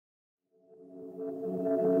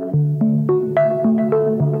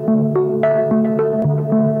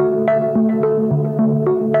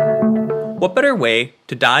What better way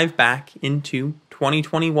to dive back into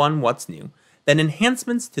 2021 What's New than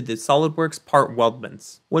enhancements to the SolidWorks part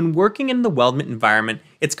weldments? When working in the weldment environment,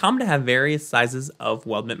 it's common to have various sizes of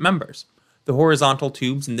weldment members. The horizontal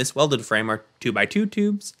tubes in this welded frame are 2x2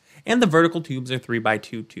 tubes, and the vertical tubes are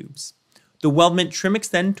 3x2 tubes. The weldment trim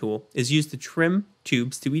extend tool is used to trim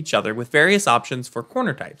tubes to each other with various options for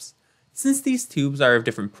corner types. Since these tubes are of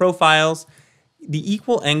different profiles, the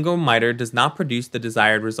equal angle miter does not produce the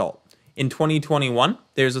desired result. In 2021,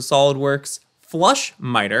 there's a SolidWorks flush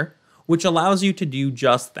miter, which allows you to do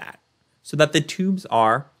just that, so that the tubes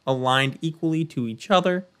are aligned equally to each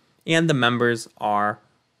other and the members are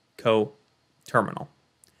co-terminal.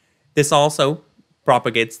 This also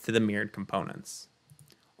propagates to the mirrored components.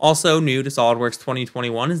 Also new to SolidWorks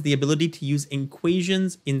 2021 is the ability to use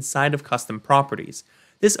equations inside of custom properties.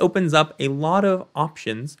 This opens up a lot of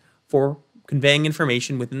options for conveying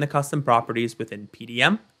information within the custom properties within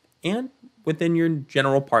PDM and within your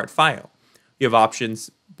general part file. You have options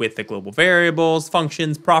with the global variables,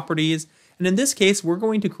 functions, properties, and in this case, we're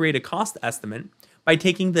going to create a cost estimate by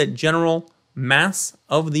taking the general mass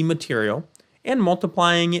of the material and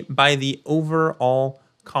multiplying it by the overall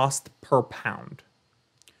cost per pound.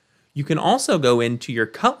 You can also go into your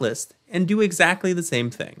cut list and do exactly the same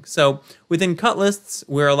thing. So within cut lists,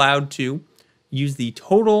 we're allowed to use the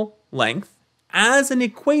total length as an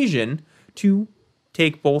equation to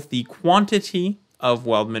take both the quantity of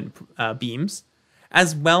weldment beams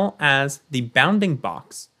as well as the bounding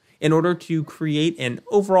box in order to create an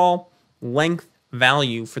overall length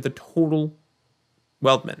value for the total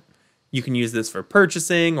weldment. You can use this for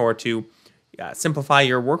purchasing or to simplify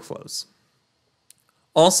your workflows.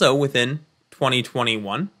 Also within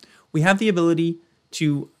 2021, we have the ability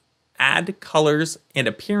to add colors and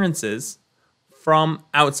appearances from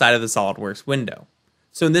outside of the SolidWorks window.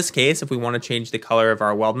 So in this case, if we want to change the color of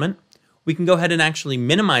our weldment, we can go ahead and actually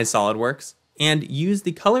minimize SolidWorks and use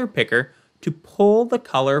the color picker to pull the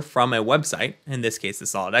color from a website, in this case the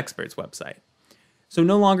SolidXperts website. So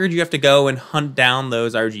no longer do you have to go and hunt down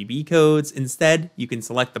those RGB codes. Instead, you can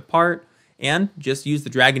select the part and just use the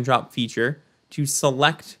drag and drop feature to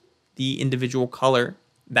select the individual color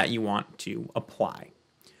that you want to apply.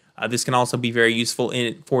 This can also be very useful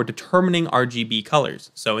for determining RGB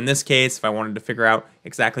colors. So in this case, if I wanted to figure out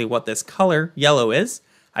exactly what this color, yellow, is,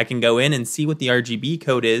 I can go in and see what the RGB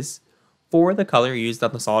code is for the color used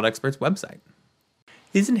on the SolidXperts website.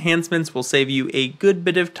 These enhancements will save you a good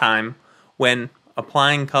bit of time when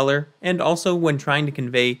applying color and also when trying to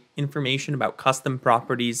convey information about custom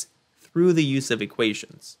properties through the use of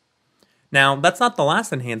equations. Now, that's not the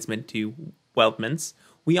last enhancement to weldments.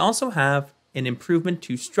 We also have an improvement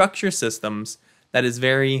to structure systems that is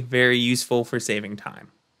very, very useful for saving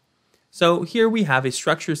time. So here we have a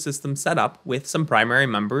structure system set up with some primary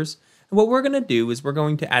members. And what we're going to do is we're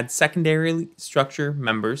going to add secondary structure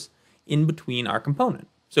members in between our component.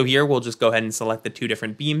 So here we'll just go ahead and select the two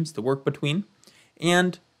different beams to work between.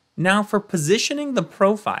 And now for positioning the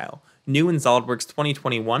profile, new in SolidWorks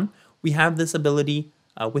 2021, we have this ability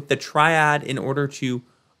with the triad in order to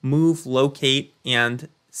move, locate, and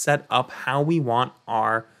set up how we want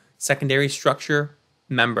our secondary structure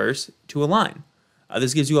members to align.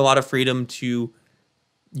 This gives you a lot of freedom to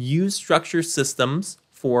use structure systems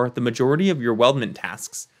for the majority of your weldment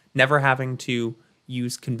tasks, never having to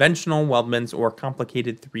use conventional weldments or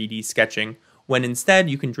complicated 3D sketching, when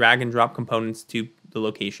instead you can drag and drop components to the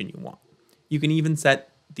location you want. You can even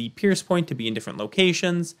set the pierce point to be in different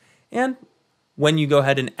locations, and when you go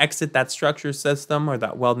ahead and exit that structure system or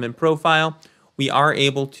that weldment profile, we are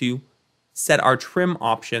able to set our trim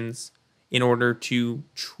options in order to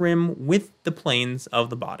trim with the planes of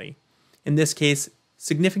the body. In this case,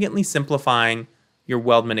 significantly simplifying your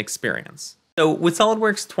weldment experience. So with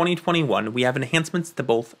SolidWorks 2021, we have enhancements to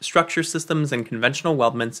both structure systems and conventional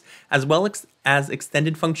weldments, as well as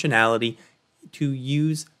extended functionality to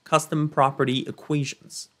use custom property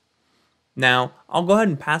equations. Now, I'll go ahead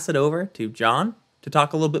and pass it over to John to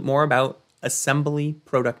talk a little bit more about assembly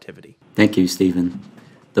productivity. Thank you, Stephen.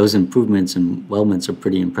 Those improvements in weldments are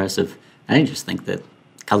pretty impressive. I just think that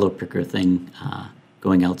color picker thing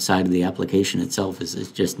going outside of the application itself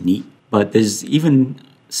is just neat. But there's even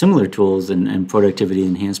similar tools and productivity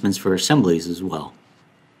enhancements for assemblies as well.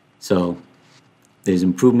 So there's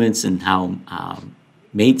improvements in how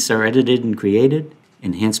mates are edited and created,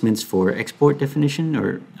 enhancements for export definition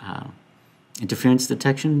or interference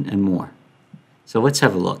detection, and more. So let's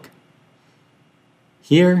have a look.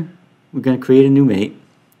 Here, we're going to create a new mate.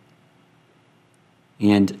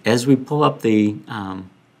 And as we pull up the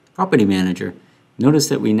Property Manager, notice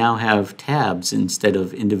that we now have tabs instead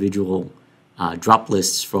of individual drop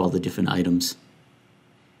lists for all the different items.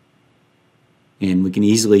 And we can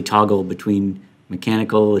easily toggle between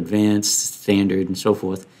mechanical, advanced, standard, and so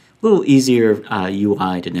forth. A little easier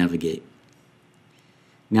UI to navigate.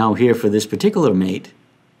 Now here for this particular mate,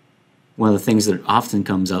 one of the things that often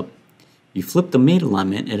comes up, you flip the mate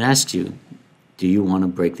alignment, it asks you, do you want to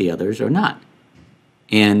break the others or not?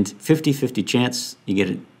 And 50-50 chance you get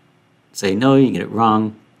it, say no, you get it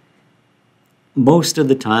wrong. Most of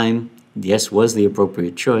the time, yes was the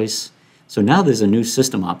appropriate choice. So now there's a new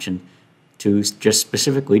system option to just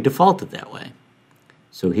specifically default it that way.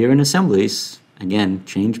 So here in Assemblies, again,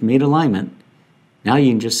 change mate alignment. Now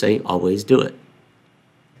you can just say always do it.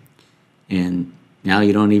 And now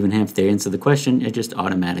you don't even have to answer the question, it just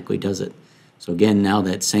automatically does it. So again, now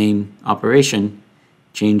that same operation,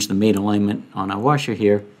 change the mate alignment on our washer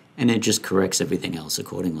here, and it just corrects everything else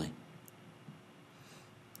accordingly.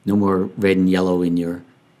 No more red and yellow in your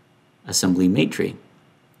assembly mate tree.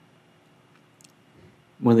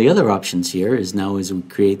 One of the other options here is now as we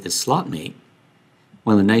create this slot mate,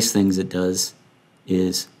 one of the nice things it does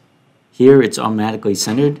is here it's automatically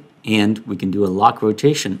centered and we can do a lock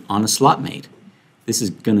rotation on a slot mate. This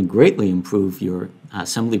is going to greatly improve your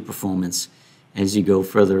assembly performance as you go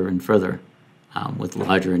further and further with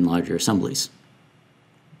larger and larger assemblies.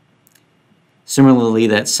 Similarly,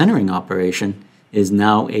 that centering operation is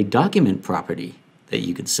now a document property that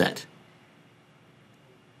you can set.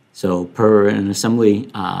 So per an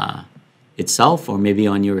assembly itself, or maybe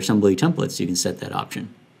on your assembly templates, you can set that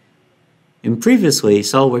option. And previously,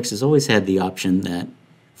 SolidWorks has always had the option that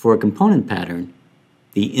for a component pattern,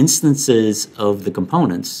 the instances of the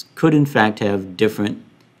components could in fact have different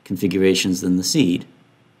configurations than the seed.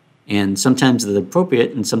 And sometimes they're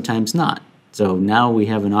appropriate and sometimes not. So now we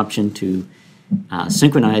have an option to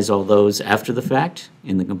synchronize all those after the fact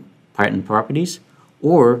in the pattern properties,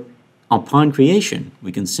 or upon creation,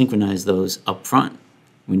 we can synchronize those up front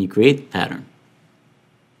when you create the pattern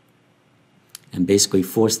and basically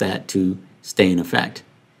force that to stay in effect.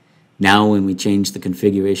 Now when we change the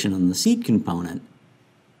configuration on the seed component,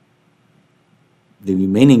 the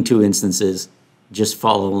remaining two instances just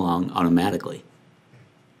follow along automatically.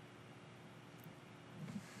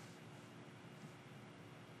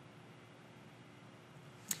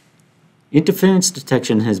 Interference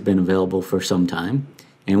detection has been available for some time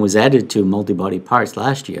and was added to multi-body parts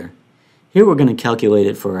last year. Here we're going to calculate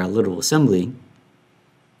it for our little assembly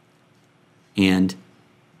and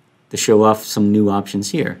to show off some new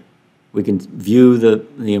options here. We can view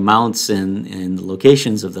the amounts and the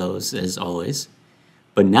locations of those as always,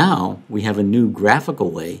 but now we have a new graphical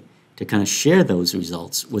way to kind of share those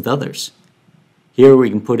results with others. Here we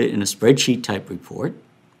can put it in a spreadsheet type report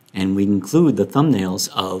and we include the thumbnails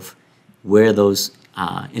of where those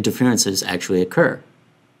interferences actually occur.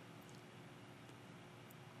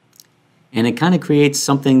 And it kind of creates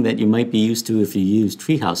something that you might be used to if you use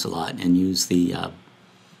Treehouse a lot and use the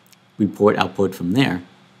report output from there.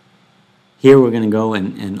 Here we're going to go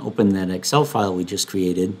and open that Excel file we just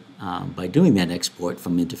created by doing that export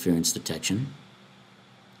from interference detection.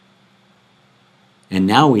 And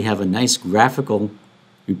now we have a nice graphical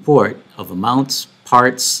report of amounts,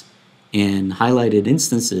 parts, and highlighted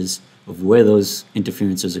instances of where those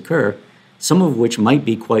interferences occur, some of which might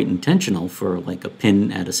be quite intentional for like a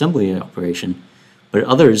pin at assembly operation, but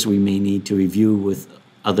others we may need to review with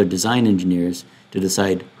other design engineers to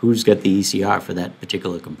decide who's got the ECR for that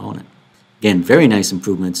particular component. Again, very nice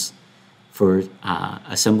improvements for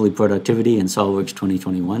assembly productivity in SolidWorks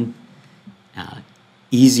 2021.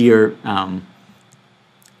 Easier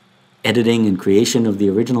editing and creation of the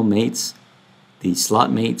original mates. The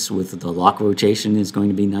slot mates with the lock rotation is going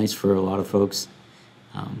to be nice for a lot of folks.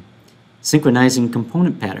 Synchronizing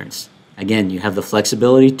component patterns. Again, you have the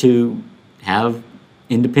flexibility to have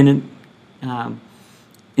independent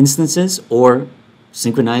instances or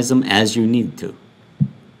synchronize them as you need to.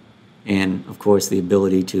 And of course the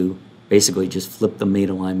ability to basically just flip the mate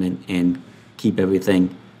alignment and keep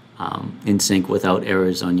everything in sync without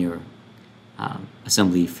errors on your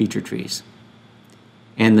assembly feature trees.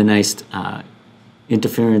 And the nice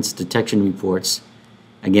interference detection reports,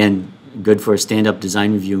 again, good for a stand-up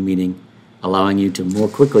design review meeting, allowing you to more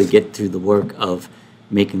quickly get through the work of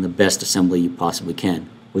making the best assembly you possibly can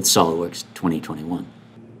with SolidWorks 2021.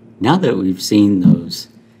 Now that we've seen those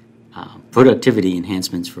productivity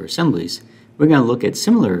enhancements for assemblies, we're going to look at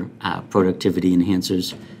similar productivity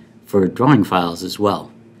enhancers for drawing files as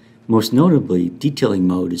well. Most notably, detailing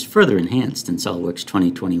mode is further enhanced in SolidWorks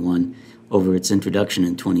 2021 over its introduction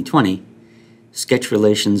in 2020. Sketch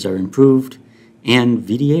relations are improved, And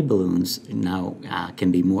VDA balloons now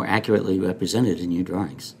can be more accurately represented in your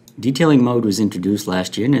drawings. Detailing mode was introduced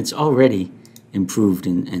last year, and it's already improved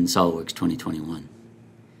in SolidWorks 2021.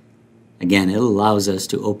 Again, it allows us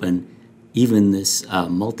to open even this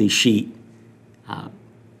multi-sheet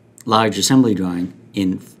large assembly drawing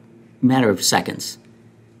in a matter of seconds.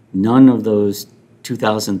 None of those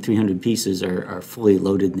 2,300 pieces are fully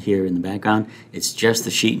loaded here in the background. It's just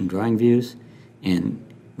the sheet and drawing views, and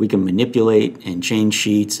we can manipulate and change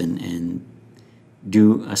sheets and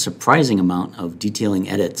do a surprising amount of detailing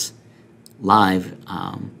edits live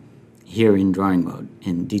here in drawing mode,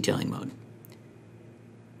 in detailing mode.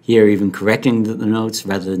 Here, even correcting the notes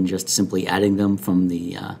rather than just simply adding them from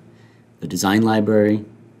the design library.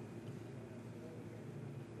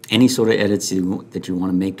 Any sort of edits that you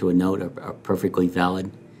want to make to a note are perfectly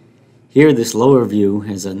valid. Here, this lower view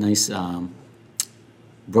has a nice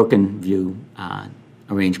broken view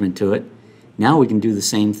arrangement to it. Now we can do the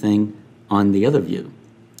same thing on the other view.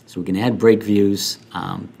 So we can add break views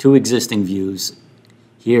to existing views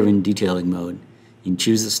here in detailing mode. You can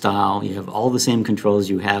choose the style. You have all the same controls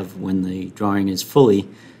you have when the drawing is fully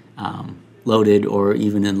loaded or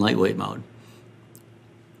even in lightweight mode.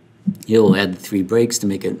 You'll add the 3 breaks to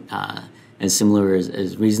make it as similar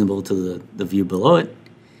as reasonable to the view below it.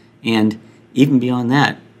 And even beyond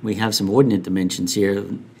that, we have some ordinate dimensions here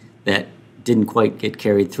that didn't quite get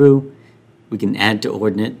carried through. We can add to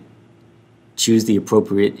ordinate, choose the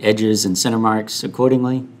appropriate edges and center marks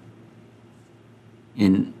accordingly,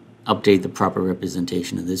 and update the proper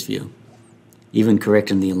representation of this view, even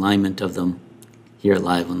correcting the alignment of them here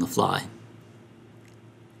live on the fly.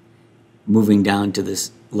 Moving down to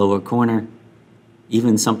this lower corner,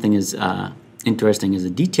 even something as interesting as a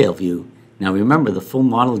detail view. Now remember, the full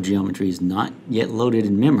model geometry is not yet loaded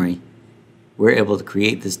in memory. We're able to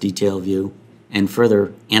create this detail view and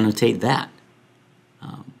further annotate that.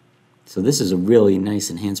 So this is a really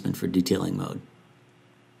nice enhancement for detailing mode.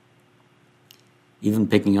 Even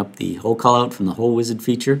picking up the hole callout from the hole wizard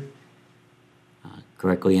feature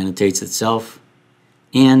correctly annotates itself.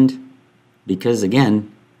 And because,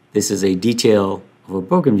 again, this is a detail of a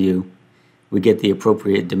broken view, we get the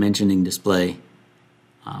appropriate dimensioning display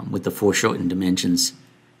with the foreshortened dimensions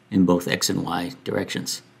in both X and Y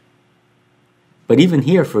directions. But even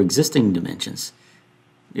here for existing dimensions,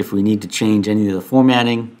 if we need to change any of the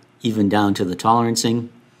formatting, even down to the tolerancing,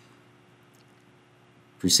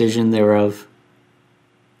 precision thereof,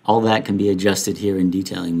 all that can be adjusted here in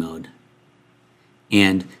detailing mode.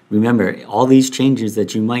 And remember, all these changes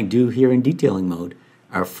that you might do here in detailing mode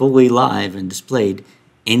are fully live and displayed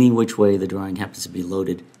any which way the drawing happens to be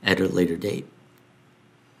loaded at a later date.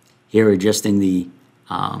 Here, adjusting the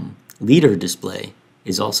leader display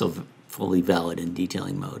is also fully valid in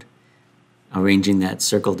detailing mode, arranging that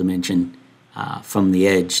circle dimension from the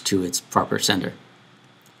edge to its proper center.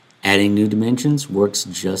 Adding new dimensions works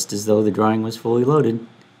just as though the drawing was fully loaded,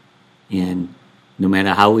 and no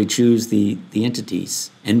matter how we choose the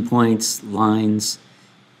entities, endpoints, lines,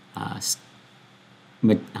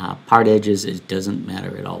 part edges, it doesn't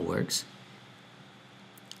matter, it all works.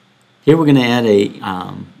 Here we're going to add a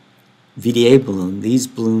VDA balloon. These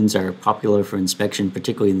balloons are popular for inspection,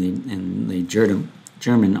 particularly in the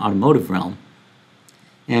German automotive realm.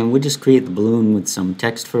 And we'll just create the balloon with some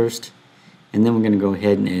text first, and then we're going to go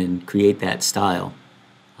ahead and create that style,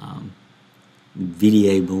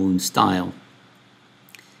 VDA balloon style.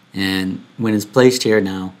 And when it's placed here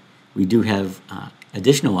now, we do have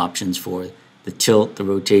additional options for the tilt, the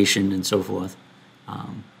rotation, and so forth,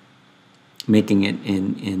 making it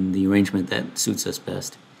in the arrangement that suits us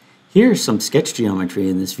best. Here's some sketch geometry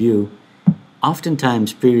in this view.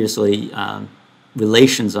 Oftentimes previously,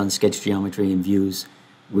 relations on sketch geometry and views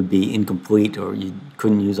would be incomplete, or you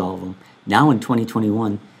couldn't use all of them. Now in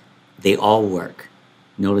 2021, they all work.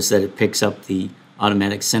 Notice that it picks up the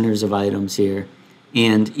automatic centers of items here,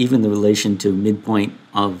 and even the relation to midpoint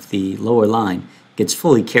of the lower line gets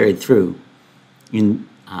fully carried through in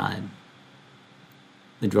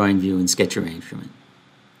the drawing view and sketch arrangement.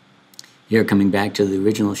 Here, coming back to the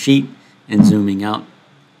original sheet and zooming out,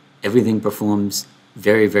 everything performs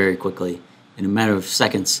very, very quickly. In a matter of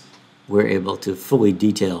seconds, we're able to fully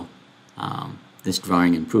detail this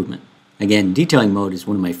drawing improvement. Again, detailing mode is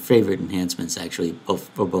one of my favorite enhancements, actually,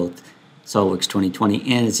 for both SolidWorks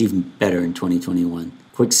 2020, and it's even better in 2021.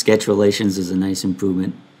 Quick sketch relations is a nice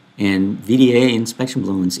improvement, and VDA inspection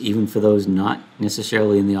balloons, even for those not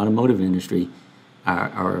necessarily in the automotive industry,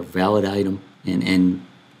 are a valid item and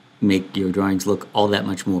make your drawings look all that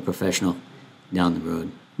much more professional down the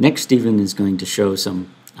road. Next, Stephen is going to show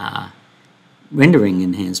some rendering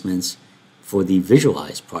enhancements for the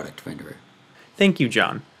visualized product renderer. Thank you,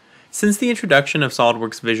 John. Since the introduction of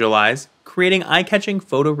SolidWorks Visualize, creating eye-catching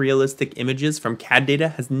photorealistic images from CAD data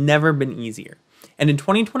has never been easier. And in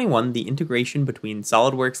 2021, the integration between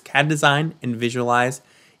SolidWorks CAD Design and Visualize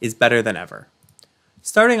is better than ever.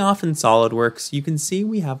 Starting off in SolidWorks, you can see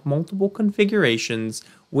we have multiple configurations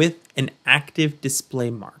with an active display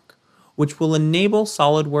mark, which will enable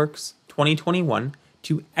SolidWorks 2021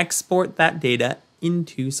 to export that data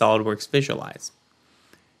into SolidWorks Visualize.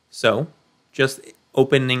 So, just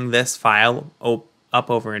opening this file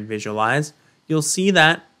up over in Visualize, you'll see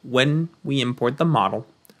that when we import the model,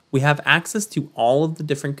 we have access to all of the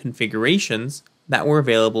different configurations that were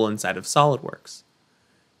available inside of SolidWorks.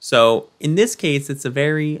 So in this case, it's a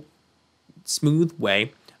very smooth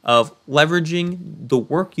way of leveraging the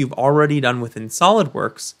work you've already done within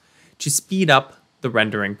SolidWorks to speed up the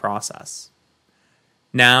rendering process.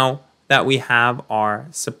 Now that we have our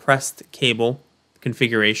suppressed cable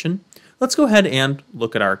configuration, let's go ahead and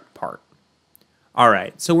look at our part.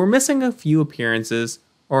 Alright, so we're missing a few appearances,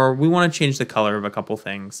 or we want to change the color of a couple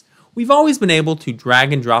things. We've always been able to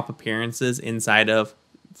drag and drop appearances inside of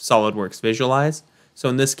SolidWorks Visualize. So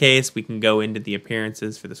in this case, we can go into the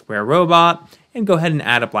appearances for the square robot and go ahead and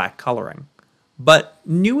add a black coloring. But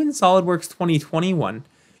new in SolidWorks 2021,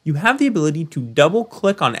 you have the ability to double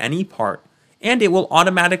click on any part and it will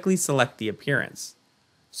automatically select the appearance.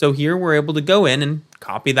 So here we're able to go in and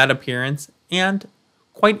copy that appearance and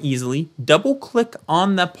quite easily double click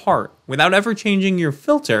on the part without ever changing your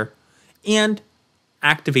filter and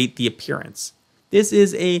activate the appearance. This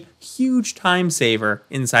is a huge time saver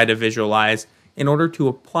inside of Visualize in order to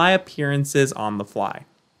apply appearances on the fly.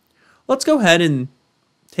 Let's go ahead and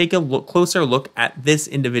take a closer look at this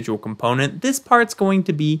individual component. This part's going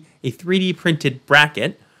to be a 3D printed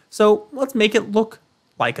bracket, so let's make it look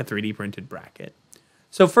like a 3D printed bracket.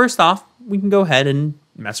 So first off, we can go ahead and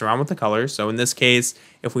mess around with the colors. So in this case,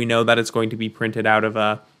 if we know that it's going to be printed out of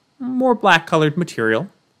a more black colored material,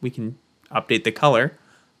 we can update the color.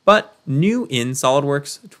 But new in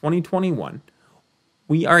SolidWorks 2021,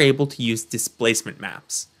 we are able to use displacement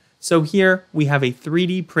maps. So here we have a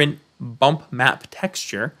 3D print bump map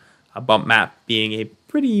texture, a bump map being a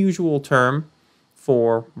pretty usual term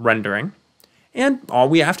for rendering. And all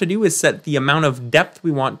we have to do is set the amount of depth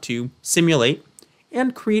we want to simulate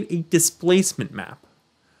and create a displacement map.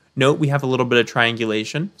 Note we have a little bit of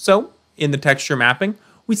triangulation, so in the texture mapping,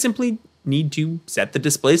 we simply need to set the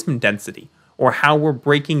displacement density, or how we're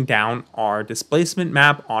breaking down our displacement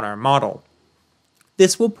map on our model.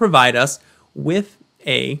 This will provide us with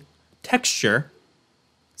a texture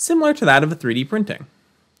similar to that of a 3D printing.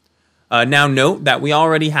 Now note that we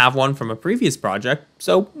already have one from a previous project,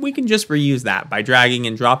 so we can just reuse that by dragging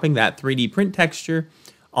and dropping that 3D print texture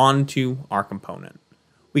onto our component.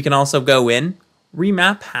 We can also go in,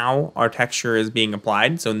 remap how our texture is being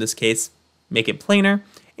applied, so in this case, make it planar,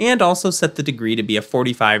 and also set the degree to be a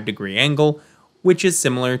 45-degree angle, which is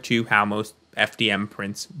similar to how most FDM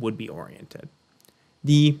prints would be oriented.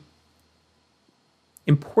 The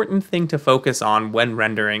important thing to focus on when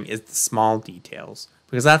rendering is the small details,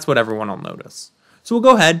 because that's what everyone will notice. So we'll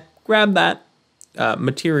go ahead, grab that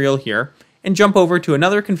material here, and jump over to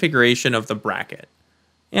another configuration of the bracket.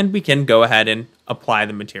 And we can go ahead and apply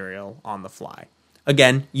the material on the fly.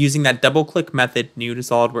 Again, using that double-click method new to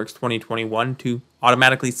SolidWorks 2021 to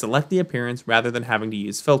automatically select the appearance rather than having to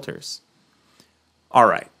use filters.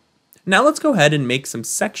 Alright, now let's go ahead and make some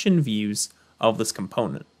section views of this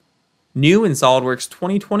component. New in SolidWorks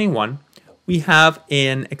 2021, we have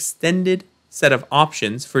an extended set of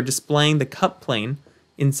options for displaying the cut plane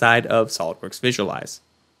inside of SolidWorks Visualize.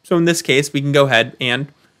 So in this case, we can go ahead and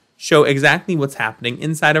show exactly what's happening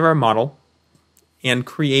inside of our model and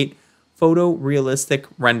create photorealistic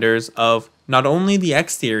renders of not only the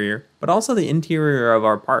exterior, but also the interior of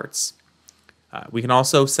our parts. We can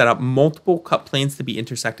also set up multiple cut planes to be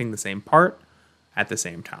intersecting the same part at the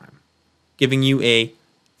same time, giving you a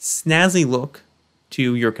snazzy look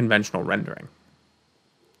to your conventional rendering.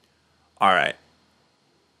 Alright,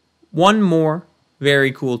 one more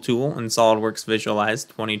very cool tool in SolidWorks Visualize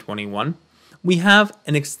 2021. We have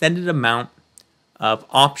an extended amount of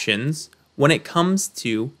options when it comes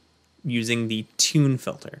to using the tune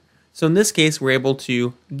filter. So in this case, we're able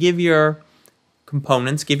to give your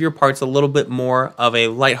components, give your parts a little bit more of a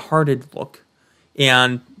lighthearted look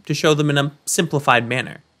and to show them in a simplified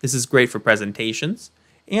manner. This is great for presentations,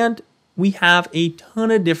 and we have a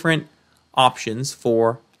ton of different options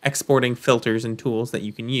for exporting filters and tools that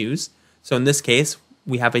you can use. So in this case,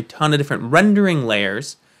 we have a ton of different rendering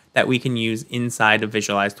layers that we can use inside of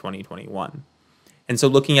Visualize 2021. And so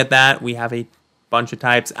looking at that, we have a bunch of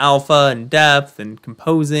types, alpha and depth and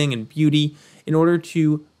composing and beauty, in order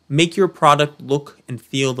to make your product look and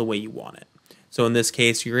feel the way you want it. So in this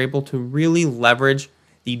case, you're able to really leverage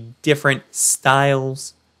the different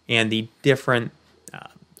styles and the different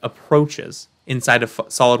approaches inside of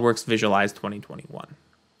SolidWorks Visualize 2021.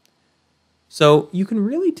 So you can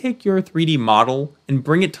really take your 3D model and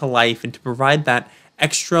bring it to life and to provide that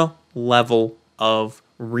extra level of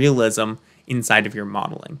realism inside of your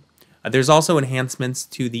modeling. There's also enhancements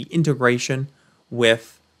to the integration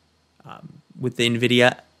with the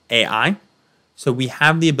NVIDIA AI. So we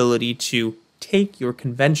have the ability to take your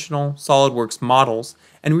conventional SolidWorks models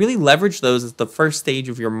and really leverage those as the first stage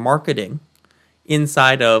of your marketing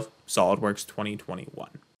inside of SolidWorks 2021.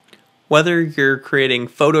 Whether you're creating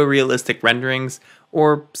photorealistic renderings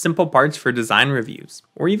or simple parts for design reviews,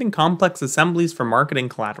 or even complex assemblies for marketing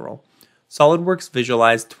collateral, SolidWorks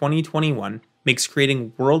Visualize 2021 makes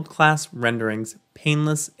creating world-class renderings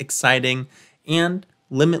painless, exciting, and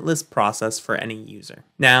limitless process for any user.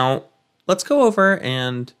 Now, let's go over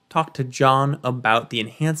and talk to John about the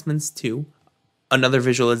enhancements to another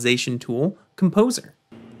visualization tool, Composer.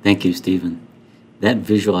 Thank you, Stephen. That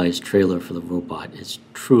visualized trailer for the robot is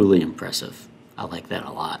truly impressive. I like that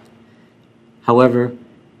a lot. However,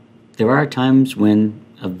 there are times when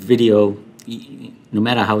a video, no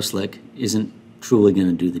matter how slick, isn't truly going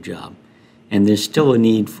to do the job. And there's still a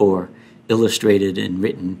need for illustrated and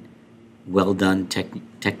written, well-done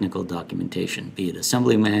technical documentation, be it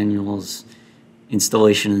assembly manuals,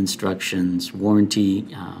 installation instructions,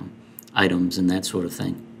 warranty items, and that sort of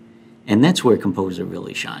thing. And that's where Composer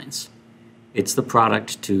really shines. It's the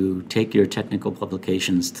product to take your technical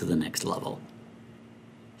publications to the next level.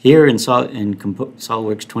 Here in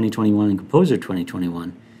SolidWorks 2021 and Composer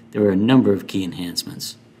 2021, there are a number of key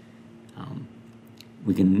enhancements.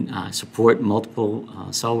 We can support multiple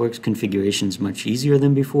SolidWorks configurations much easier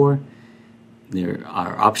than before. There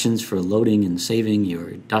are options for loading and saving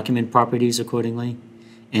your document properties accordingly,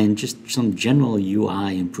 and just some general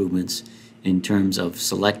UI improvements in terms of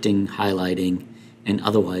selecting, highlighting, and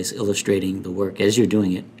otherwise illustrating the work as you're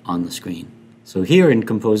doing it on the screen. So here in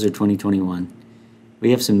Composer 2021, we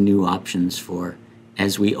have some new options for,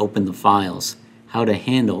 as we open the files, how to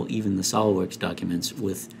handle even the SolidWorks documents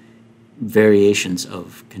with variations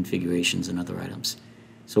of configurations and other items.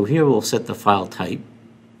 So here we'll set the file type,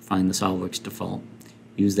 find the SolidWorks default,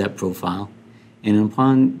 use that profile, and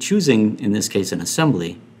upon choosing, in this case, an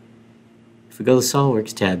assembly, if we go to the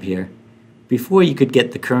SolidWorks tab here, before you could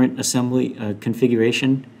get the current assembly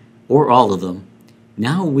configuration, or all of them,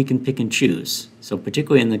 now we can pick and choose. So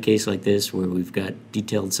particularly in the case like this, where we've got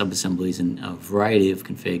detailed subassemblies and a variety of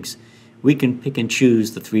configs, we can pick and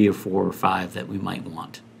choose the 3 or 4 or 5 that we might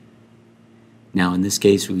want. Now in this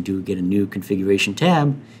case, we do get a new configuration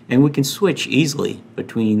tab, and we can switch easily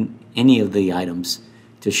between any of the items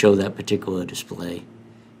to show that particular display.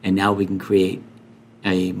 And now we can create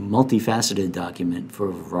a multifaceted document for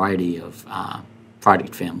a variety of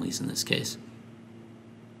product families in this case.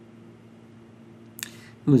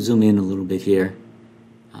 We'll zoom in a little bit here.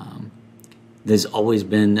 There's always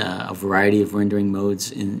been a variety of rendering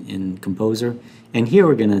modes in Composer, and here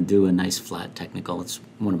we're going to do a nice flat technical. It's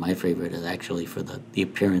one of my favorites actually for the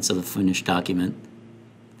appearance of the finished document.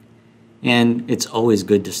 And it's always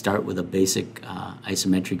good to start with a basic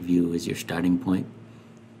isometric view as your starting point.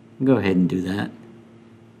 Go ahead and do that.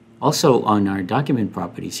 Also on our document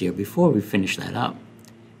properties here, before we finish that up,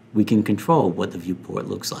 we can control what the viewport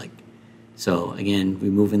looks like. So again,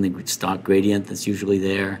 removing the stock gradient that's usually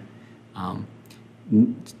there.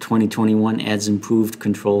 2021 adds improved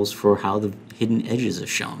controls for how the hidden edges are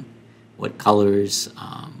shown, what colors,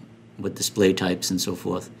 what display types, and so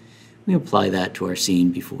forth. We apply that to our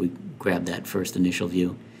scene before we grab that first initial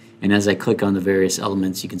view. And as I click on the various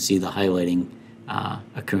elements, you can see the highlighting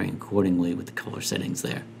occurring accordingly with the color settings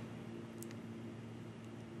there.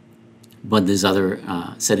 But there's other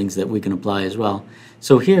settings that we can apply as well.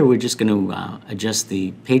 So here we're just going to adjust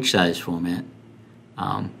the page size format.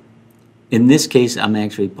 In this case, I'm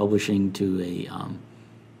actually publishing to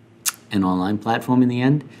an online platform in the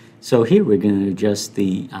end. So here we're going to adjust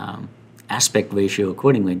the aspect ratio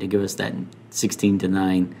accordingly to give us that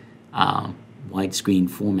 16:9 widescreen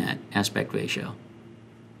format aspect ratio.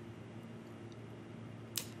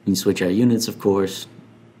 We can switch our units, of course,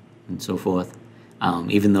 and so forth.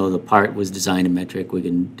 Even though the part was designed in metric, we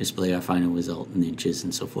can display our final result in inches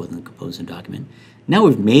and so forth in the Composer document. Now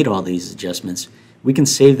we've made all these adjustments, we can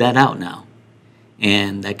save that out now.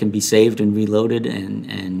 And that can be saved and reloaded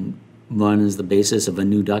and run as the basis of a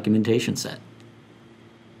new documentation set.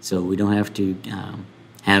 So we don't have to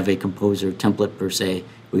have a Composer template per se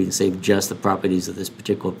we can save just the properties of this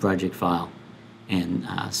particular project file and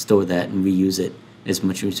store that and reuse it as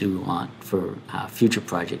much as we want for future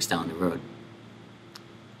projects down the road.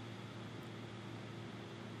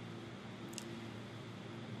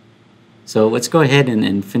 So let's go ahead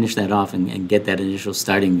and finish that off and get that initial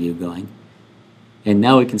starting view going. And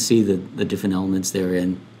now we can see the different elements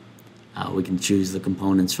therein. We can choose the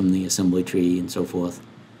components from the assembly tree and so forth.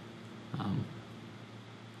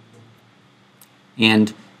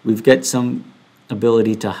 And we've got some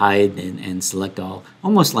ability to hide and select all,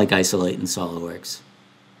 almost like isolate in SolidWorks.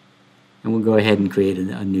 And we'll go ahead and create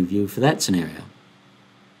a new view for that scenario.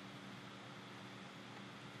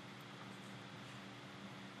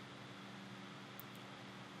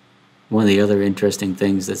 One of the other interesting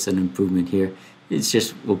things that's an improvement here is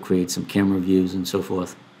just we'll create some camera views and so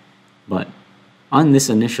forth. But on this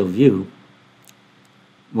initial view,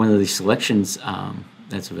 one of the selections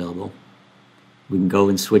that's available, we can go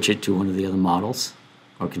and switch it to one of the other models,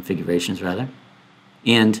 or configurations rather.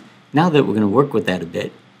 And now that we're going to work with that a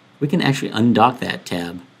bit, we can actually undock that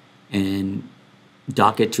tab and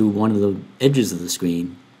dock it to one of the edges of the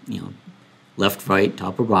screen, left, right,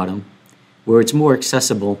 top, or bottom, where it's more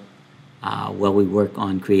accessible while we work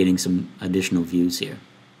on creating some additional views here.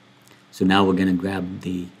 So now we're going to grab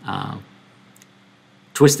the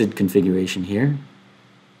twisted configuration here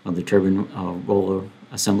of the turbine roller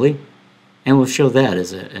assembly, and we'll show that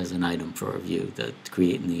as an item for our view to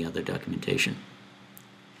create in the other documentation.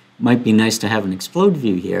 Might be nice to have an explode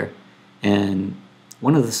view here, and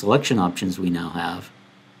one of the selection options we now have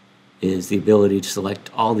is the ability to select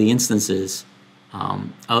all the instances,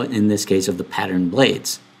 in this case of the pattern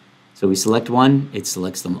blades. So we select one, it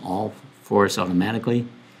selects them all for us automatically.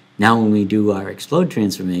 Now when we do our explode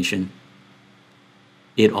transformation,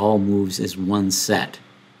 it all moves as one set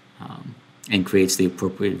and creates the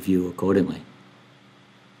appropriate view accordingly.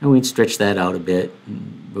 And we'd stretch that out a bit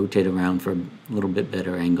and rotate around for a little bit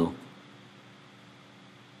better angle.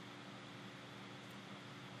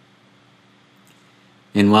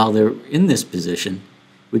 And while they're in this position,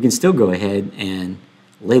 we can still go ahead and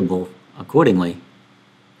label accordingly,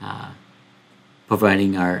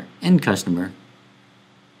 providing our end customer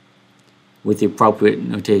with the appropriate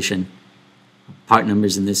notation, part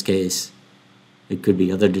numbers in this case. It could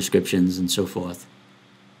be other descriptions and so forth.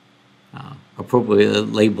 Appropriately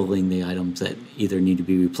labeling the items that either need to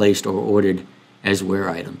be replaced or ordered as where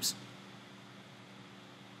items.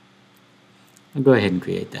 I'll go ahead and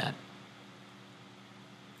create that.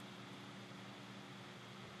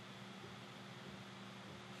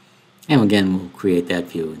 And again, we'll create that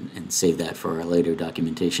view and save that for our later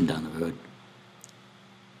documentation down the road.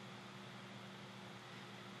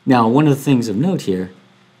 Now, one of the things of note here,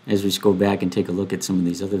 as we scroll back and take a look at some of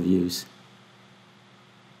these other views,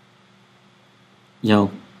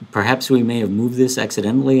 perhaps we may have moved this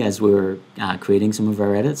accidentally as we were creating some of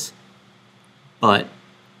our edits, but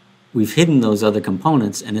we've hidden those other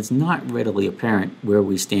components and it's not readily apparent where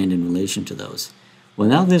we stand in relation to those. Well,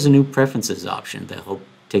 now there's a new preferences option that will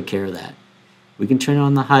take care of that. We can turn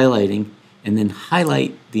on the highlighting and then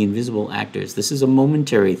highlight the invisible actors. This is a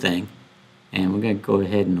momentary thing, and we're going to go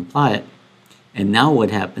ahead and apply it. And now what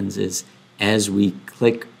happens is, as we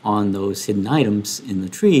click on those hidden items in the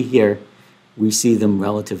tree here, we see them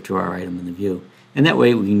relative to our item in the view. And that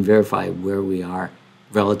way we can verify where we are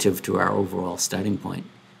relative to our overall starting point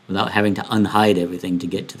without having to unhide everything to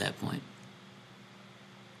get to that point.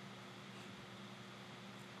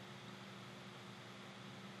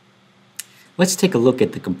 Let's take a look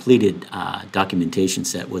at the completed documentation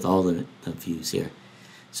set with all the views here.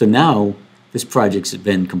 So now this project's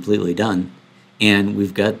been completely done, and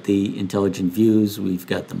we've got the intelligent views, we've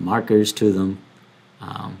got the markers to them.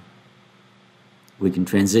 We can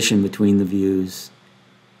transition between the views,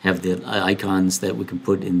 have the icons that we can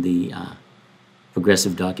put in the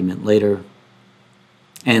progressive document later.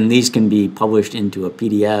 And these can be published into a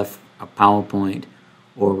PDF, a PowerPoint,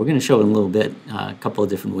 or we're going to show in a little bit a couple of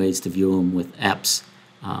different ways to view them with apps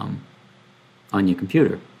on your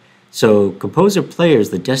computer. So Composer Player is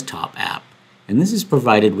the desktop app, and this is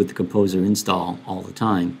provided with the Composer install all the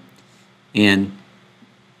time. And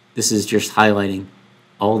this is just highlighting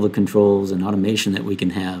all the controls and automation that we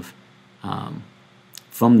can have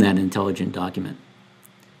from that intelligent document.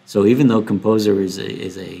 So even though Composer is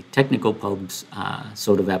a technical pubs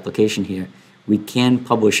sort of application here, we can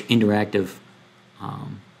publish interactive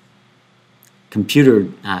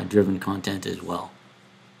computer-driven content as well.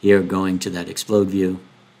 Here going to that explode view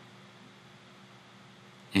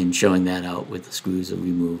and showing that out with the screws are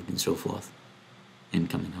removed and so forth and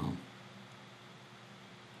coming home.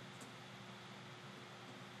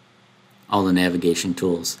 all the navigation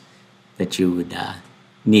tools that you would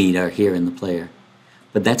need are here in the player.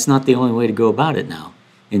 But that's not the only way to go about it now.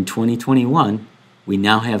 In 2021, we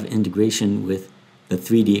now have integration with the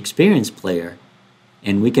 3D Experience player,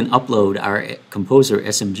 and we can upload our Composer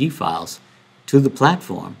SMG files to the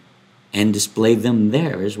platform and display them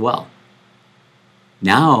there as well.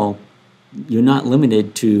 Now, you're not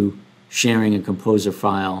limited to sharing a Composer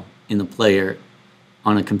file in the player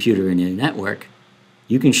on a computer in your network.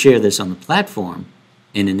 You can share this on the platform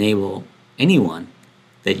and enable anyone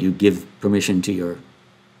that you give permission to your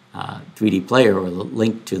 3D player or the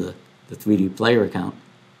link to the 3D player account,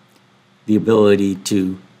 the ability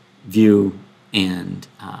to view and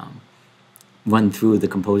run through the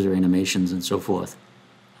Composer animations and so forth.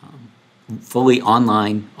 Fully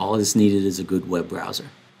online, all that's needed is a good web browser.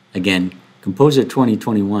 Again, Composer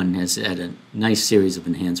 2021 has had a nice series of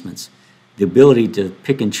enhancements. The ability to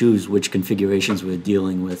pick and choose which configurations we're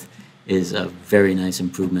dealing with is a very nice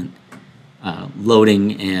improvement.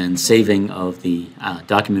 Loading and saving of the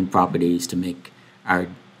document properties to make our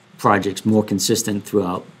projects more consistent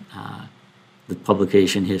throughout the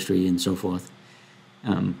publication history and so forth.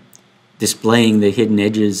 Displaying the hidden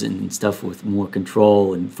edges and stuff with more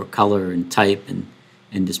control and for color and type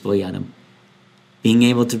and display item. Being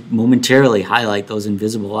able to momentarily highlight those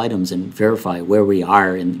invisible items and verify where we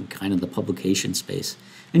are in kind of the publication space.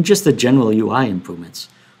 And just the general UI improvements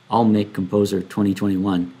all make Composer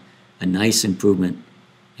 2021 a nice improvement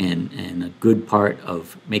and a good part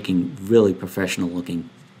of making really professional looking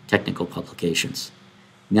technical publications.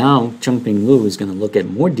 Now, Chungping Liu is going to look at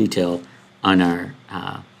more detail on our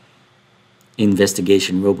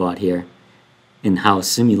investigation robot here and how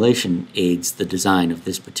simulation aids the design of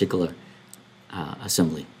this particular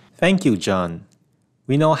assembly. Thank you, John.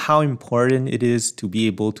 We know how important it is to be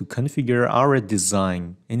able to configure our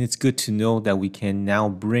design, and it's good to know that we can now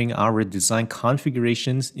bring our design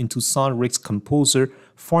configurations into SolidWorks Composer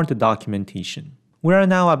for the documentation. We are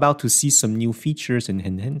now about to see some new features and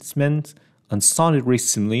enhancements on SolidWorks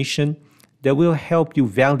simulation that will help you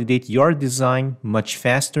validate your design much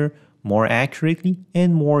faster, more accurately,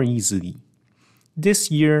 and more easily. This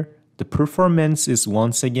year, the performance is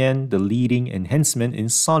once again the leading enhancement in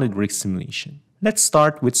SolidWorks simulation. Let's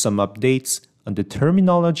start with some updates on the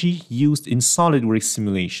terminology used in SolidWorks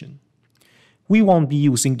simulation. We won't be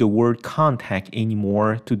using the word contact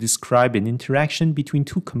anymore to describe an interaction between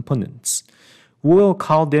two components. We'll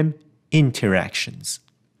call them interactions.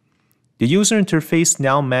 The user interface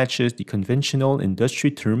now matches the conventional industry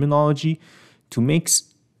terminology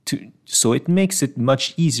so it makes it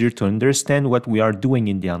much easier to understand what we are doing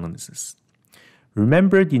in the analysis.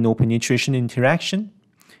 Remember the no penetration interaction?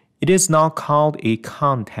 It is now called a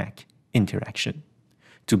contact interaction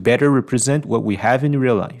to better represent what we have in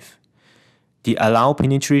real life. The allow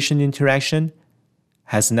penetration interaction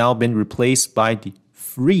has now been replaced by the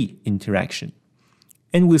free interaction,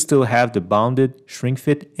 and we still have the bounded, shrink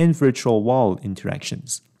fit, and virtual wall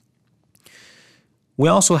interactions. We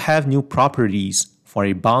also have new properties for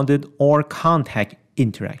a bounded or contact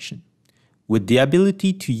interaction. With the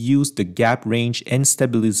ability to use the gap range and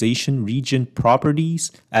stabilization region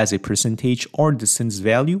properties as a percentage or distance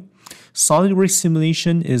value, SolidWorks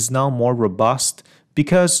simulation is now more robust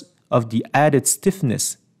because of the added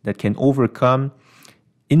stiffness that can overcome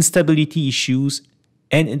instability issues,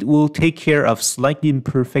 and it will take care of slightly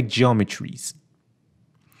imperfect geometries.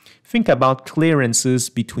 Think about clearances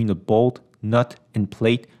between a bolt, nut, and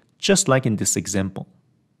plate, just like in this example.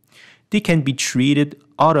 They can be treated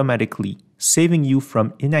automatically, saving you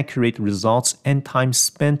from inaccurate results and time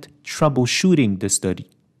spent troubleshooting the study.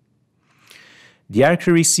 The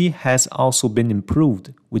accuracy has also been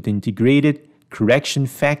improved with integrated correction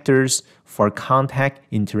factors for contact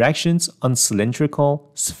interactions on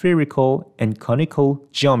cylindrical, spherical, and conical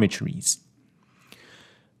geometries.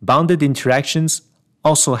 Bounded interactions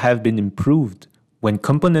also have been improved when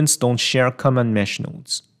components don't share common mesh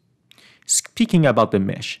nodes. Speaking about the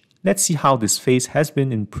mesh, let's see how this phase has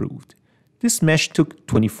been improved. This mesh took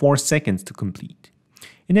 24 seconds to complete,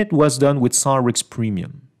 and it was done with SolidWorks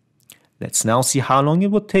Premium. Let's now see how long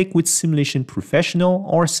it will take with Simulation Professional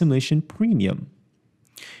or Simulation Premium.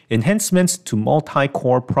 Enhancements to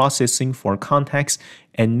multi-core processing for contacts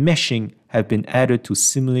and meshing have been added to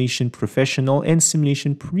Simulation Professional and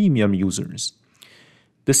Simulation Premium users.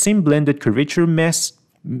 The same blended curvature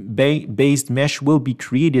based mesh will be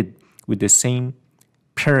created with the same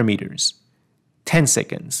parameters, 10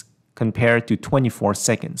 seconds compared to 24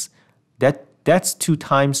 seconds. That's 2.5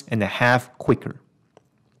 times quicker.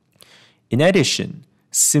 In addition,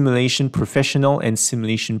 Simulation Professional and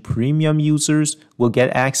Simulation Premium users will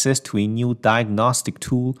get access to a new diagnostic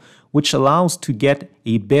tool which allows to get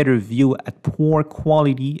a better view at poor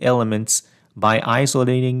quality elements by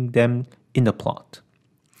isolating them in the plot.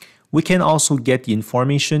 We can also get the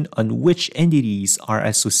information on which entities are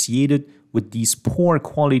associated with these poor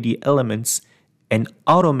quality elements and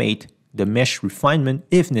automate the mesh refinement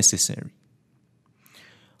if necessary.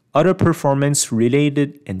 Other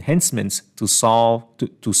performance-related enhancements to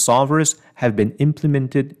solvers have been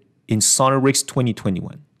implemented in SolidWorks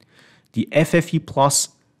 2021. The FFE Plus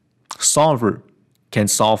solver can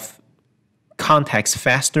solve contacts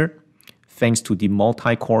faster thanks to the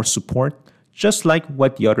multi-core support, just like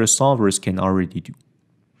what the other solvers can already do.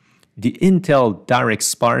 The Intel Direct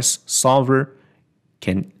Sparse solver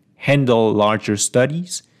can handle larger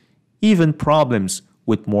studies, even problems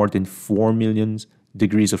with more than 4 million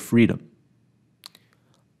degrees of freedom.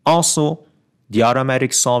 Also, the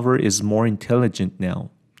automatic solver is more intelligent now.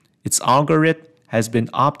 Its algorithm has been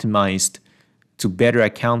optimized to better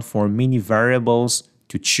account for many variables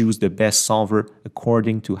to choose the best solver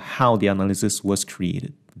according to how the analysis was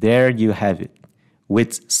created. There you have it.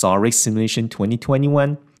 With SolidWorks Simulation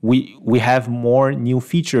 2021, we have more new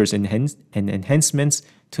features and enhancements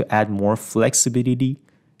to add more flexibility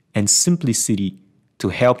and simplicity to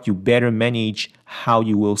help you better manage how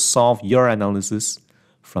you will solve your analysis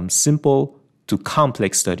from simple to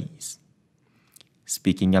complex studies.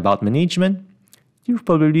 Speaking about management, you've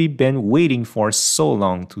probably been waiting for so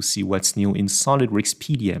long to see what's new in SolidWorks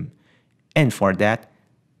PDM. And for that,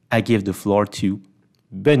 I give the floor to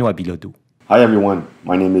Benoit Bilodeau. Hi everyone,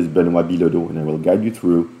 my name is Benoit Bilodeau and I will guide you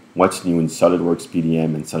through what's new in SolidWorks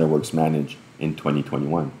PDM and SolidWorks Manage in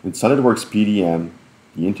 2021. In SolidWorks PDM,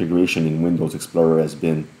 the integration in Windows Explorer has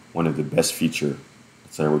been one of the best features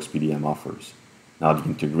that SolidWorks PDM offers. Now the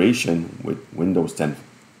integration with Windows 10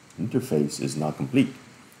 interface is not complete.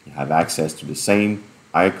 You have access to the same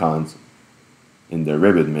icons in the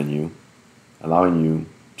ribbon menu, allowing you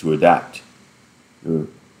to adapt your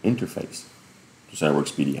interface to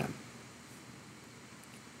SolidWorks PDM.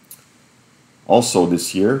 Also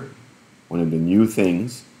this year, one of the new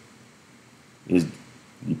things is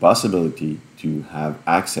the possibility to have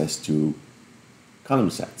access to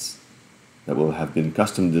column sets that will have been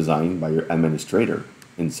custom designed by your administrator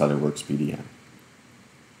in SolidWorks PDM.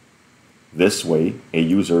 This way, a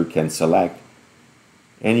user can select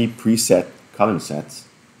any preset column sets,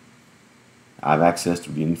 have access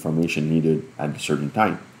to the information needed at a certain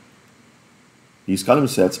time. These column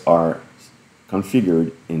sets are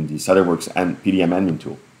configured in the SolidWorks and PDM admin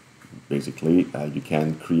tool. Basically, you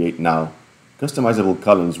can create now customizable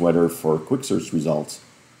columns, whether for quick search results,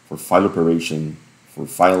 for file operation, for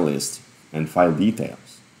file lists, and file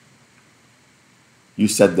details. You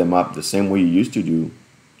set them up the same way you used to do,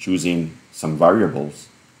 choosing some variables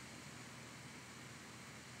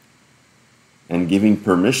and giving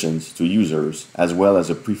permissions to users as well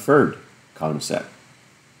as a preferred column set.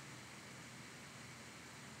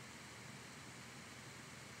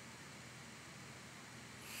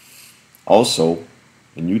 Also,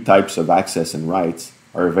 the new types of access and rights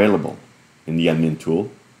are available in the admin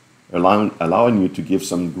tool, allowing you to give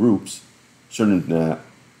some groups certain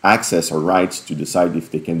access or rights to decide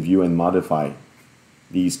if they can view and modify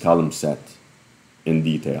these column sets in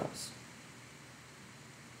details.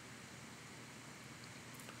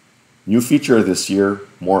 New feature this year,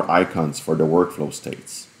 more icons for the workflow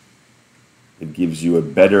states. It gives you a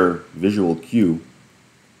better visual cue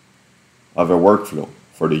of a workflow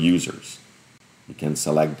for the users. You can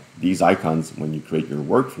select these icons when you create your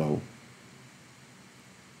workflow.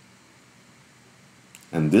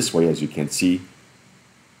 And this way, as you can see,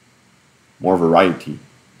 more variety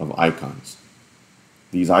of icons.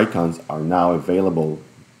 These icons are now available.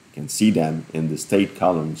 You can see them in the state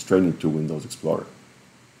column straight into Windows Explorer.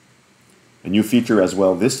 A new feature as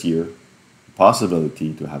well this year, the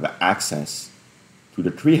possibility to have access to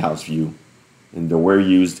the treehouse view in the Where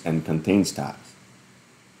Used and Contains tabs.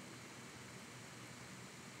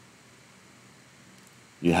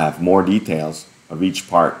 You have more details of each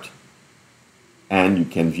part, and you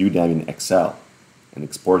can view them in Excel and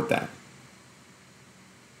export them.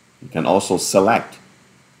 You can also select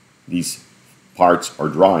these parts or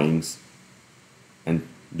drawings and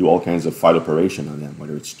do all kinds of file operation on them,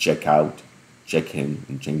 whether it's check out, check in,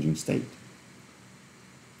 and changing state.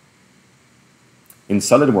 In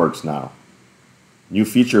SolidWorks now, new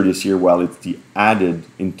feature this year, well, it's the added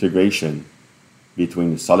integration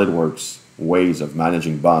between SolidWorks ways of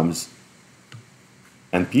managing BOMs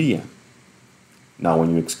and PDM. Now, when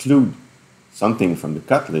you exclude something from the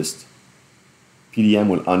cut list, PDM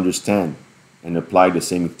will understand and apply the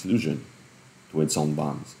same exclusion to its own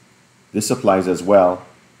bonds. This applies as well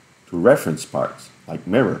to reference parts like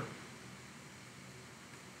mirror.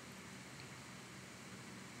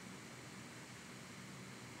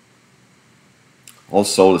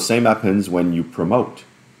 Also, the same happens when you promote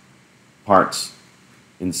parts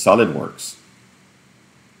in SolidWorks.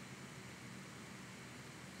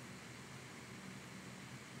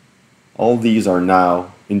 All these are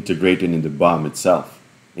now integrated in the BOM itself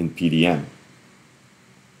in PDM.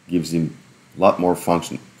 Gives you a lot more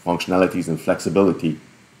functionalities and flexibility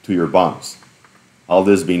to your BOMs. All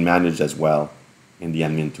this being managed as well in the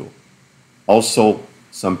admin tool. Also,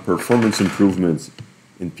 some performance improvements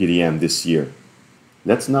in PDM this year.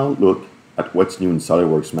 Let's now look at what's new in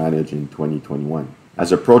SolidWorks Manage in 2021.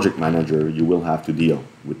 As a project manager, you will have to deal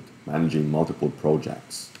with managing multiple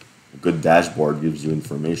projects. A good dashboard gives you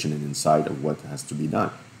information and insight of what has to be done.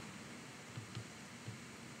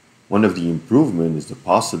 One of the improvements is the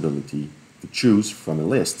possibility to choose from a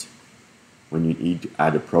list when you need to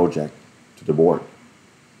add a project to the board.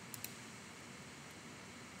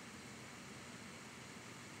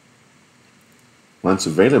 Once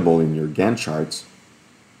available in your Gantt charts,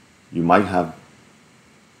 you might have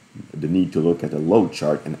the need to look at a load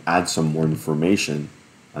chart and add some more information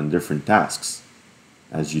on different tasks.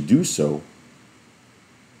 As you do so,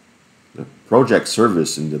 the project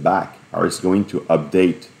service in the back is going to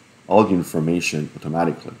update all the information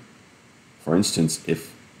automatically. For instance,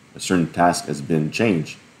 if a certain task has been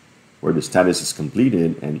changed, where the status is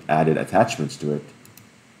completed and added attachments to it,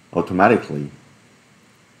 automatically,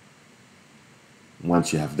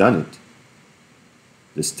 once you have done it,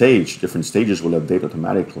 different stages will update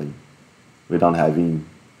automatically without having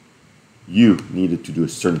you needed to do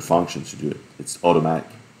certain functions to do it. It's automatic.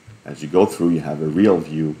 As you go through, you have a real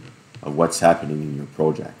view of what's happening in your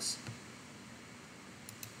projects.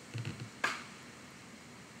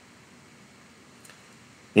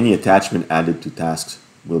 Any attachment added to tasks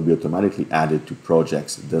will be automatically added to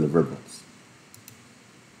projects' deliverables.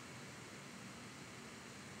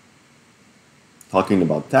 Talking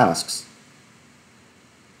about tasks,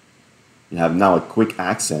 you have now a quick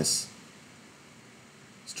access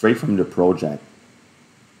straight from the project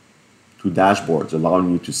to dashboards,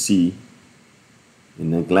 allowing you to see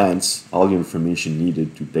in a glance all the information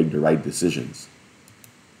needed to take the right decisions.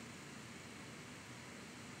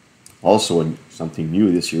 Also, something new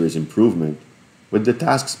this year is improvement with the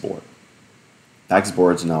tasks board. Task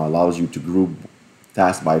boards now allows you to group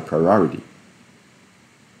tasks by priority.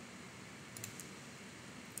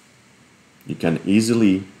 You can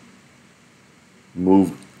easily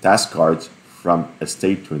move task cards from a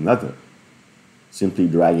state to another, simply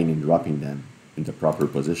dragging and dropping them in the proper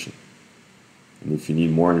position. And if you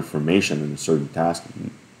need more information on a certain task, you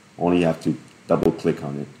only have to double click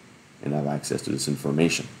on it and have access to this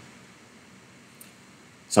information.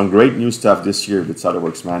 Some great new stuff this year with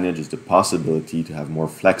SolidWorks Manage is the possibility to have more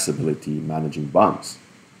flexibility managing BOMs.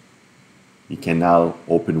 You can now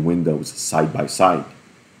open windows side by side,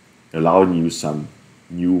 allowing you some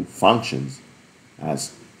new functions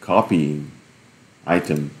as copying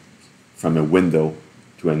items from a window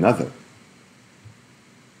to another.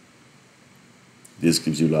 This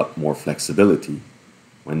gives you a lot more flexibility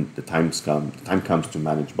when the time comes to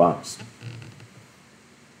manage BOMs.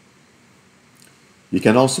 You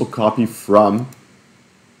can also copy from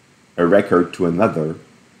a record to another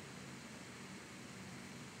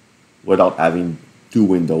without having two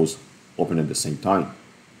windows open at the same time.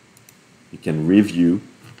 You can review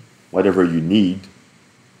whatever you need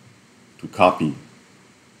to copy.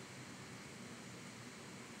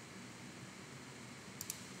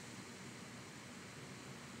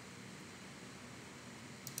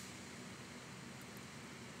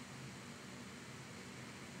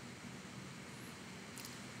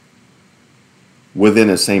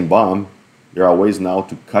 Within a same BOM, there are ways now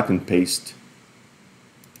to cut and paste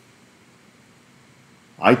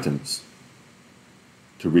items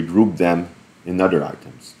to regroup them in other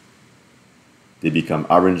items. They become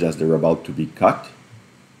orange as they're about to be cut,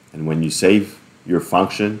 and when you save your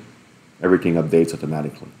function, everything updates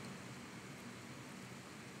automatically.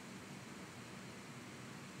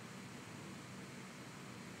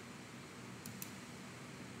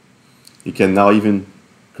 You can now even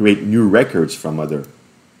create new records from other.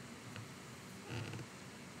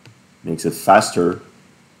 Makes it faster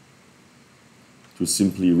to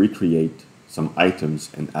simply recreate some items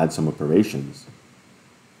and add some operations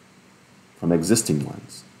from existing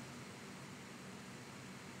ones.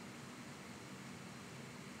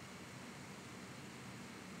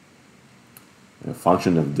 A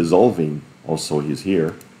function of dissolving also is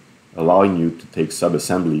here, allowing you to take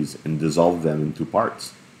sub-assemblies and dissolve them into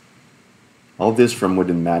parts. All this from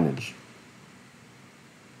within Manage.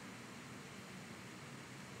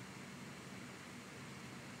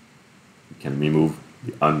 You can remove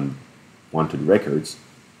the unwanted records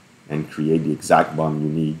and create the exact BOM you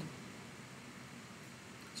need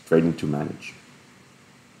straight into Manage.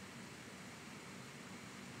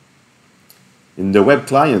 In the web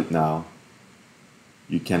client now,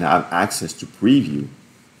 you can have access to preview,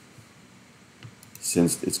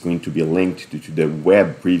 since it's going to be linked to the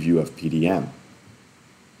web preview of PDM.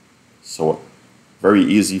 So very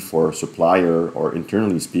easy for a supplier, or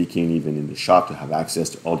internally speaking, even in the shop, to have access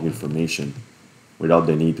to all the information without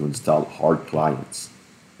the need to install hard clients.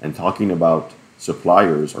 And talking about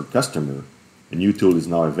suppliers or customer, a new tool is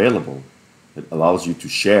now available that allows you to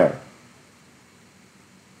share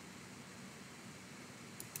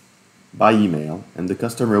by email, and the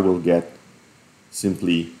customer will get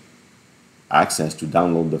simply access to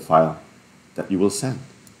download the file that you will send.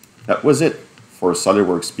 That was it for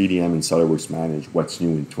SolidWorks PDM and SolidWorks Manage What's New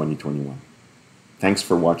in 2021. Thanks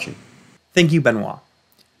for watching. Thank you, Benoit.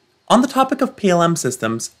 On the topic of PLM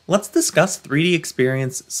systems, let's discuss 3D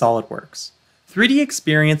Experience SolidWorks. 3D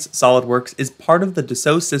Experience SolidWorks is part of the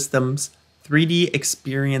Dassault Systems 3D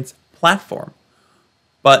Experience platform.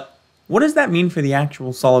 But what does that mean for the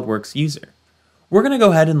actual SolidWorks user? We're going to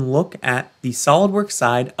go ahead and look at the SolidWorks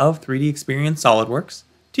side of 3D Experience SolidWorks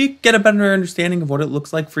to get a better understanding of what it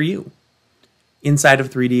looks like for you. Inside of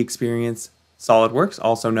 3D Experience SolidWorks,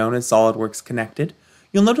 also known as SolidWorks Connected,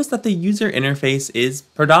 you'll notice that the user interface is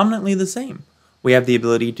predominantly the same. We have the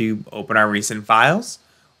ability to open our recent files,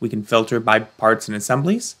 we can filter by parts and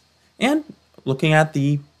assemblies, and looking at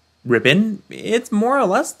the ribbon, it's more or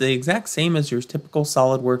less the exact same as your typical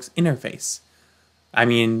SolidWorks interface. I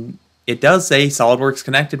mean, it does say SolidWorks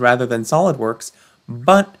Connected rather than SolidWorks,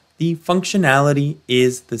 but the functionality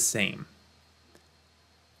is the same.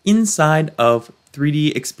 Inside of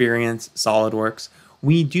 3D Experience SolidWorks,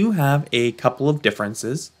 we do have a couple of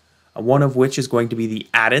differences, one of which is going to be the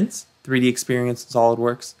add-ins. 3D Experience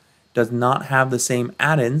SolidWorks does not have the same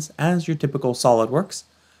add-ins as your typical SolidWorks,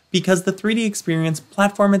 because the 3D Experience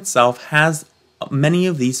platform itself has many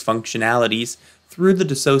of these functionalities through the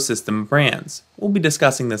Dassault System brands. We'll be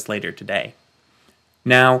discussing this later today.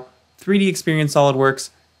 Now, 3D Experience SolidWorks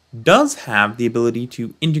does have the ability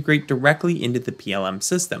to integrate directly into the PLM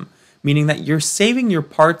system, meaning that you're saving your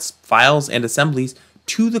parts, files, and assemblies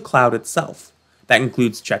to the cloud itself. That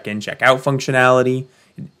includes check-in, check-out functionality.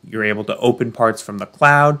 You're able to open parts from the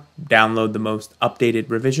cloud, download the most updated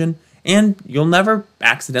revision, and you'll never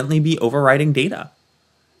accidentally be overwriting data.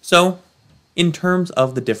 So, in terms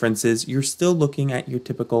of the differences, you're still looking at your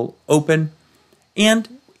typical open,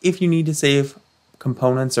 and if you need to save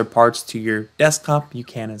components or parts to your desktop, you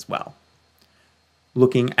can as well.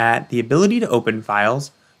 Looking at the ability to open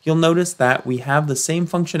files, you'll notice that we have the same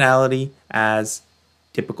functionality as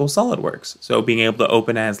typical SolidWorks. So being able to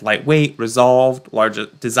open as lightweight, resolved, large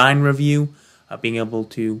design review, being able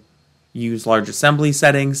to use large assembly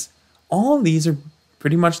settings, all of these are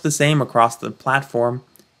pretty much the same across the platform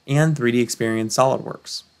and 3D Experience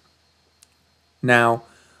SolidWorks. Now,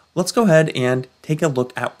 let's go ahead and take a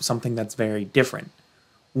look at something that's very different.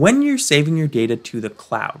 When you're saving your data to the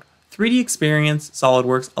cloud, 3D Experience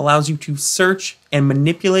SolidWorks allows you to search and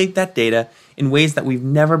manipulate that data in ways that we've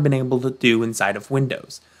never been able to do inside of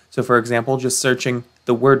Windows. So for example, just searching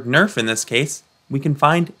the word NERF in this case, we can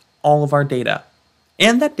find all of our data.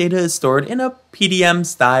 And that data is stored in a PDM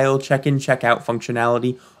style check-in, check-out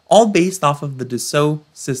functionality, all based off of the Dassault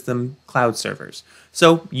System cloud servers.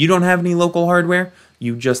 So you don't have any local hardware,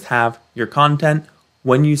 you just have your content.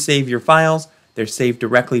 When you save your files, they're saved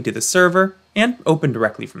directly to the server and open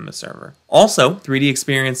directly from the server. Also, 3D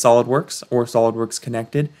Experience SolidWorks, or SolidWorks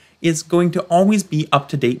Connected, is going to always be up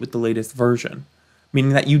to date with the latest version,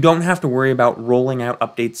 meaning that you don't have to worry about rolling out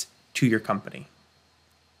updates to your company.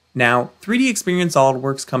 Now, 3D Experience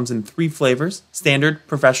SolidWorks comes in 3 flavors: Standard,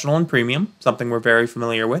 Professional, and Premium, something we're very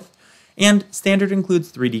familiar with. And Standard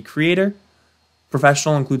includes 3D Creator,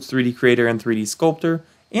 Professional includes 3D Creator and 3D Sculptor,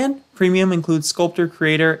 and Premium includes Sculptor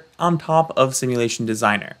Creator on top of Simulation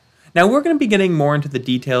Designer. Now, we're going to be getting more into the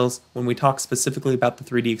details when we talk specifically about the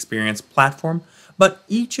 3D Experience platform, but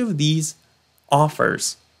each of these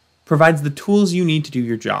offers provides the tools you need to do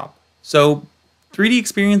your job. So, 3D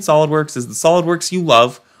Experience SolidWorks is the SolidWorks you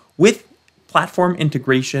love, with platform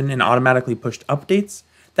integration and automatically pushed updates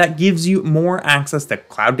that gives you more access to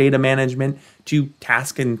cloud data management, to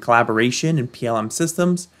task and collaboration in PLM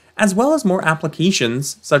systems, as well as more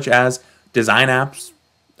applications such as design apps,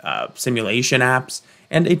 simulation apps,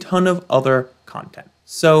 and a ton of other content.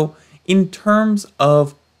 So in terms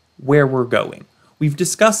of where we're going, we've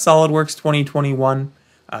discussed SolidWorks 2021.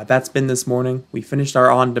 That's been this morning. We finished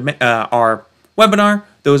our our webinar.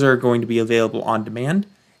 Those are going to be available on demand.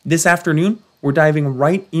 This afternoon, we're diving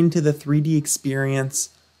right into the 3D Experience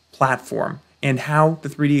platform and how the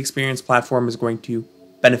 3D Experience platform is going to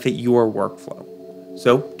benefit your workflow.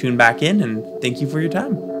 So tune back in, and thank you for your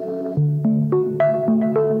time.